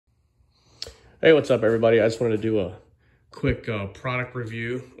Hey, what's up everybody? I just wanted to do a quick product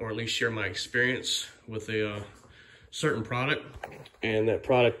review, or at least share my experience with a certain product. And that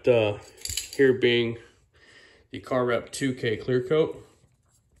product here being the Car Rep 2K Clear Coat.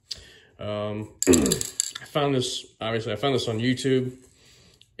 I found this on YouTube,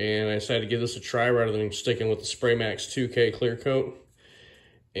 and I decided to give this a try rather than sticking with the Spray Max 2K Clear Coat.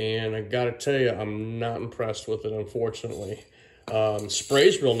 And I gotta tell you, I'm not impressed with it, unfortunately.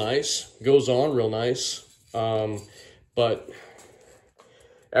 Sprays real nice, goes on real nice, but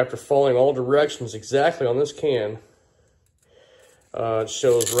after following all directions exactly on this can, it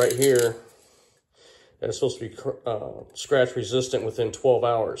shows right here that it's supposed to be scratch resistant within 12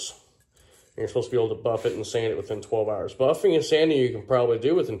 hours. And you're supposed to be able to buff it and sand it within 12 hours. Buffing and sanding you can probably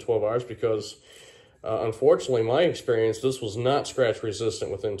do within 12 hours because, unfortunately, my experience, this was not scratch resistant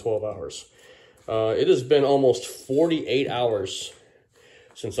within 12 hours. It has been almost 48 hours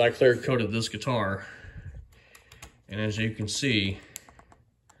since I clear coated this guitar, and as you can see,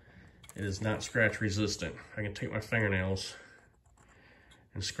 it is not scratch resistant. I can take my fingernails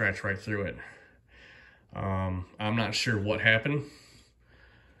and scratch right through it. I'm not sure what happened.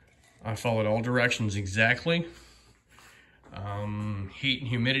 I followed all directions exactly. Heat and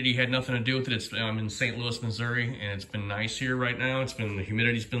humidity had nothing to do with it. I'm in St. Louis, Missouri, and it's been nice here right now. The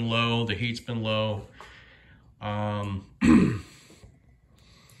humidity's been low, the heat's been low.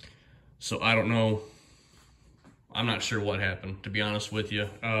 So I don't know. I'm not sure what happened, to be honest with you.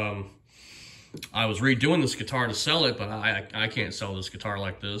 I was redoing this guitar to sell it, but I can't sell this guitar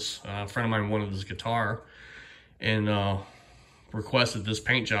like this. A friend of mine wanted this guitar and requested this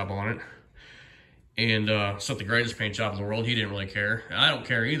paint job on it. And it's not the greatest paint job in the world. He didn't really care. I don't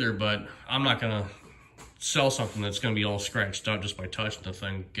care either, but I'm not going to sell something that's going to be all scratched up just by touching the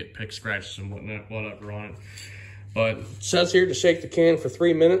thing, get pick scratches and whatever on it. But it says here to shake the can for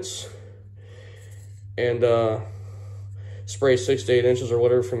 3 minutes and spray 6 to 8 inches or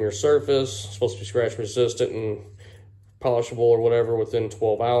whatever from your surface. It's supposed to be scratch resistant and polishable or whatever within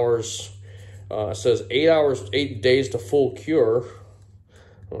 12 hours. It says 8 days to full cure.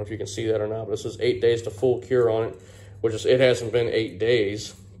 I don't know if you can see that or not, but it says 8 days to full cure on it, which is, it hasn't been 8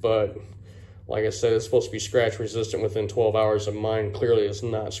 days, but like I said, it's supposed to be scratch resistant within 12 hours, and mine clearly is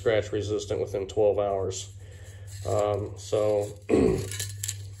not scratch resistant within 12 hours. So,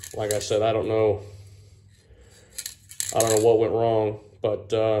 like I said, I don't know what went wrong,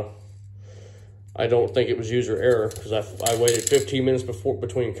 but I don't think it was user error, because I waited 15 minutes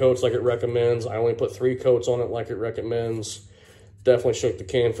between coats like it recommends. I only put 3 coats on it like it recommends. Definitely shook the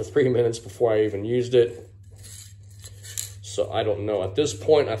can for 3 minutes before I even used it. So I don't know. At this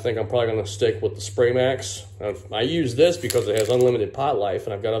point, I think I'm probably going to stick with the Spray Max. I use this because it has unlimited pot life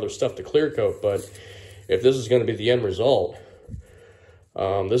and I've got other stuff to clear coat. But if this is going to be the end result,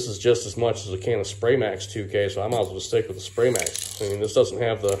 this is just as much as a can of Spray Max 2K. So I might as well just stick with the Spray Max. I mean, this doesn't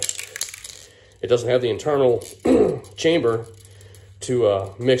have the internal chamber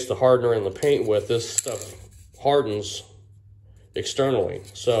to mix the hardener and the paint with. This stuff hardens externally.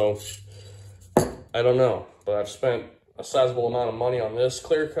 So I don't know, but I've spent a sizable amount of money on this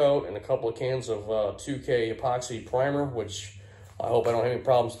clear coat and a couple of cans of 2K epoxy primer, which I hope I don't have any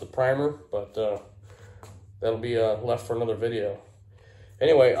problems with the primer, but that'll be left for another video.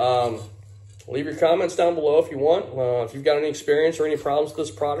 Anyway, leave your comments down below if you want. If you've got any experience or any problems with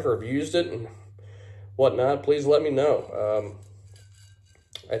this product or have used it and whatnot, please let me know.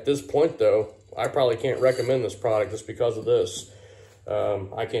 At this point though, I probably can't recommend this product just because of this.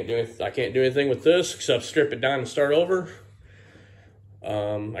 I can't do anything with this except strip it down and start over.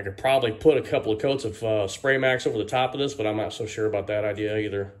 I could probably put a couple of coats of Spray Max over the top of this, but I'm not so sure about that idea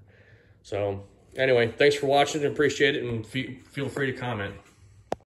either. So anyway, thanks for watching. Appreciate it, and feel free to comment.